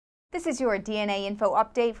This is your DNA Info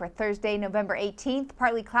update for Thursday, November 18th.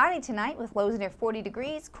 Partly cloudy tonight with lows near 40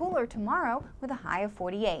 degrees, cooler tomorrow with a high of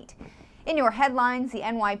 48. In your headlines, the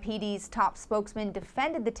NYPD's top spokesman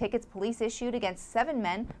defended the tickets police issued against 7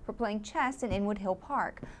 men for playing chess in Inwood Hill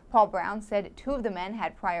Park. Paul Brown said 2 of the men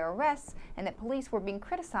had prior arrests and that police were being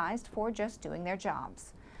criticized for just doing their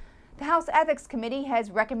jobs. The House Ethics Committee has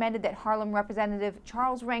recommended that Harlem Representative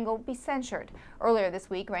Charles Rangel be censured. Earlier this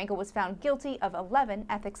week, Rangel was found guilty of 11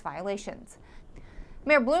 ethics violations.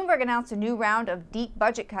 Mayor Bloomberg announced a new round of deep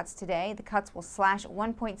budget cuts today. The cuts will slash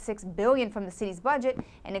 $1.6 billion from the city's budget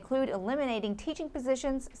and include eliminating teaching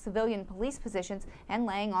positions, civilian police positions, and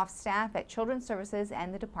laying off staff at Children's Services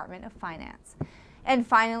and the Department of Finance. And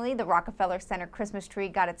finally, the Rockefeller Center Christmas tree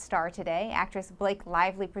got its star today. Actress Blake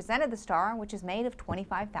Lively presented the star, which is made of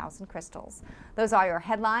 25,000 crystals. Those are your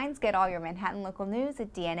headlines. Get all your Manhattan local news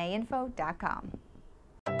at DNAinfo.com.